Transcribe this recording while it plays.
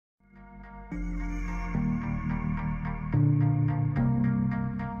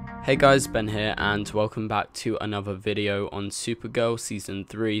Hey guys, Ben here and welcome back to another video on Supergirl Season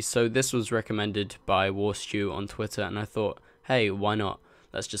 3. So this was recommended by Warstew on Twitter and I thought, hey, why not?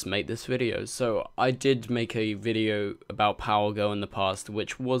 Let's just make this video. So I did make a video about Power Girl in the past,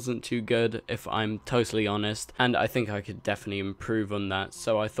 which wasn't too good if I'm totally honest, and I think I could definitely improve on that.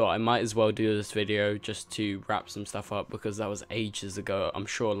 So I thought I might as well do this video just to wrap some stuff up because that was ages ago. I'm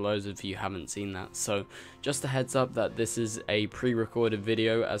sure loads of you haven't seen that. So just a heads up that this is a pre-recorded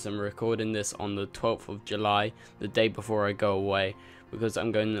video as I'm recording this on the 12th of July, the day before I go away, because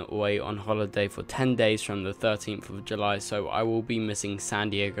I'm going away on holiday for 10 days from the 13th of July, so I will be missing San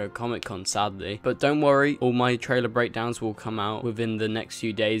Diego Comic-Con sadly. But don't worry, all my trailer breakdowns will come out within the next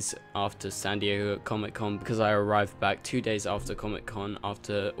few days after San Diego Comic-Con, because I arrived back 2 days after Comic-Con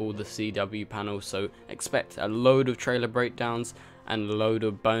after all the CW panels, so expect a load of trailer breakdowns and a load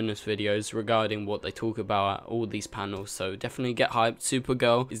of bonus videos regarding what they talk about at all these panels, so definitely get hyped.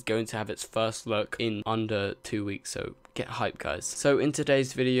 Supergirl is going to have its first look in under 2 weeks, so get hyped guys. So in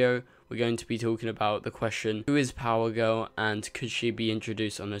today's video we're going to be talking about the question, who is Power Girl and could she be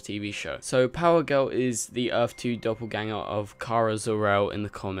introduced on a TV show? So Power Girl is the Earth 2 doppelganger of Kara Zor-El in the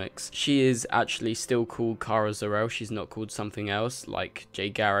comics. She is actually still called Kara Zor-El, she's not called something else like Jay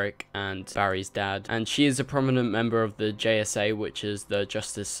Garrick and Barry's dad. And she is a prominent member of the JSA, which is the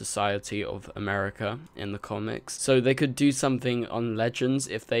Justice Society of America in the comics. So they could do something on Legends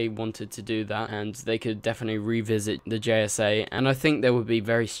if they wanted to do that, and they could definitely revisit the JSA, and I think they would be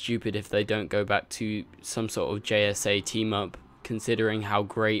very stupid if they don't go back to some sort of JSA team up, considering how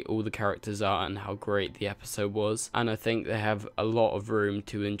great all the characters are and how great the episode was. And I think they have a lot of room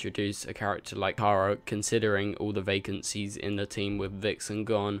to introduce a character like Kara, considering all the vacancies in the team with Vixen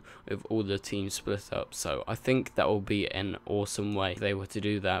gone, with all the teams split up. So I think that will be an awesome way if they were to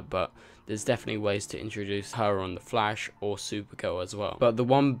do that, but there's definitely ways to introduce her on The Flash or Supergirl as well. But the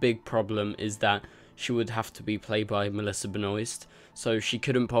one big problem is that she would have to be played by Melissa Benoist, so she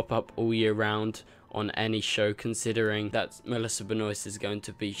couldn't pop up all year round on any show, considering that Melissa Benoist is going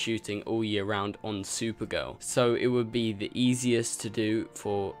to be shooting all year round on Supergirl. So it would be the easiest to do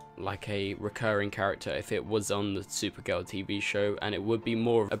for like a recurring character if it was on the Supergirl TV show, and it would be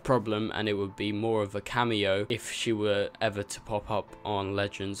more of a problem and it would be more of a cameo if she were ever to pop up on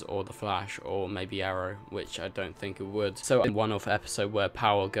Legends or The Flash or maybe Arrow, which I don't think it would. So in one-off episode where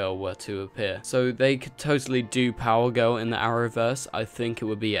Power Girl were to appear. So they could totally do Power Girl in the Arrowverse. I think it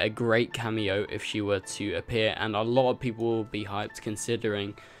would be a great cameo if she were to appear, and a lot of people will be hyped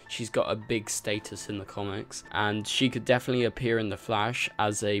considering she's got a big status in the comics, and she could definitely appear in The Flash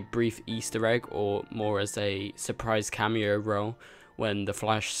as a brief Easter egg or more as a surprise cameo role when the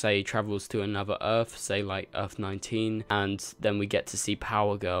Flash, say, travels to another Earth, say like Earth 19, and then we get to see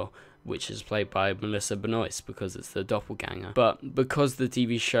Power Girl, which is played by Melissa Benoist because it's the doppelganger. But because the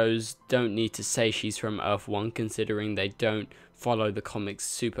TV shows don't need to say she's from Earth 1, considering they don't follow the comics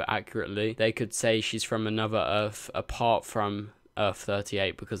super accurately, they could say she's from another Earth apart from Earth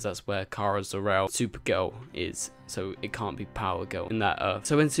 38, because that's where Kara Zor-El Supergirl is, so it can't be Power Girl in that Earth.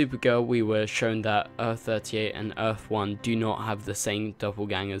 So in Supergirl we were shown that Earth 38 and Earth 1 do not have the same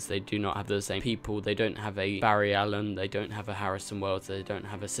doppelgangers, they do not have the same people, they don't have a Barry Allen, they don't have a Harrison Wells, they don't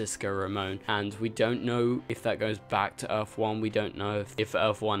have a Cisco Ramon, and we don't know if that goes back to Earth 1, we don't know if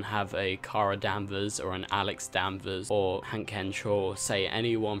Earth 1 have a Kara Danvers or an Alex Danvers or Hank Henshaw, or say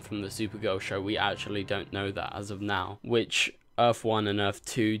anyone from the Supergirl show. We actually don't know that as of now, which Earth 1 and Earth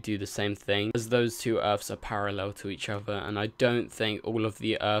 2 do the same thing, as those two Earths are parallel to each other, and I don't think all of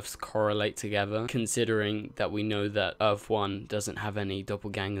the Earths correlate together, considering that we know that Earth 1 doesn't have any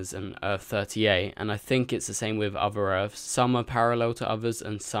doppelgangers in Earth 38, and I think it's the same with other Earths. Some are parallel to others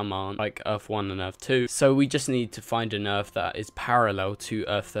and some aren't, like Earth 1 and Earth 2, so we just need to find an Earth that is parallel to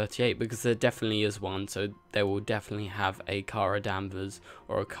Earth 38, because there definitely is one, so they will definitely have a Kara Danvers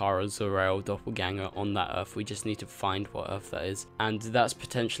or a Kara Zor-El doppelganger on that Earth. We just need to find what Earth that is, and that's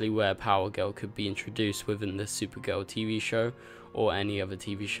potentially where Power Girl could be introduced within the Supergirl TV show or any other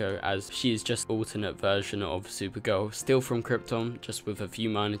TV show, as she is just an alternate version of Supergirl, still from Krypton, just with a few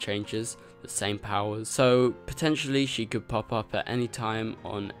minor changes, the same powers. So potentially she could pop up at any time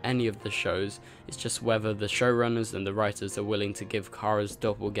on any of the shows. It's just whether the showrunners and the writers are willing to give Kara's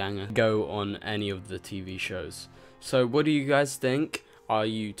doppelganger a go on any of the TV shows. So what do you guys think? Are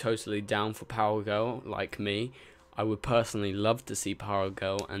you totally down for Power Girl like me? I would personally love to see Power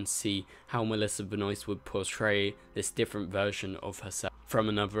Girl and see how Melissa Benoist would portray this different version of herself from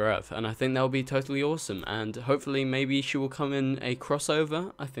another Earth, and I think that would be totally awesome, and hopefully maybe she will come in a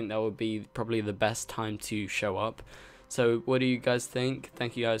crossover. I think that would be probably the best time to show up. So what do you guys think?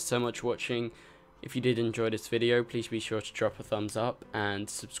 Thank you guys so much for watching. If you did enjoy this video, please be sure to drop a thumbs up and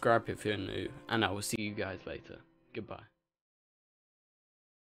subscribe if you're new, and I will see you guys later. Goodbye.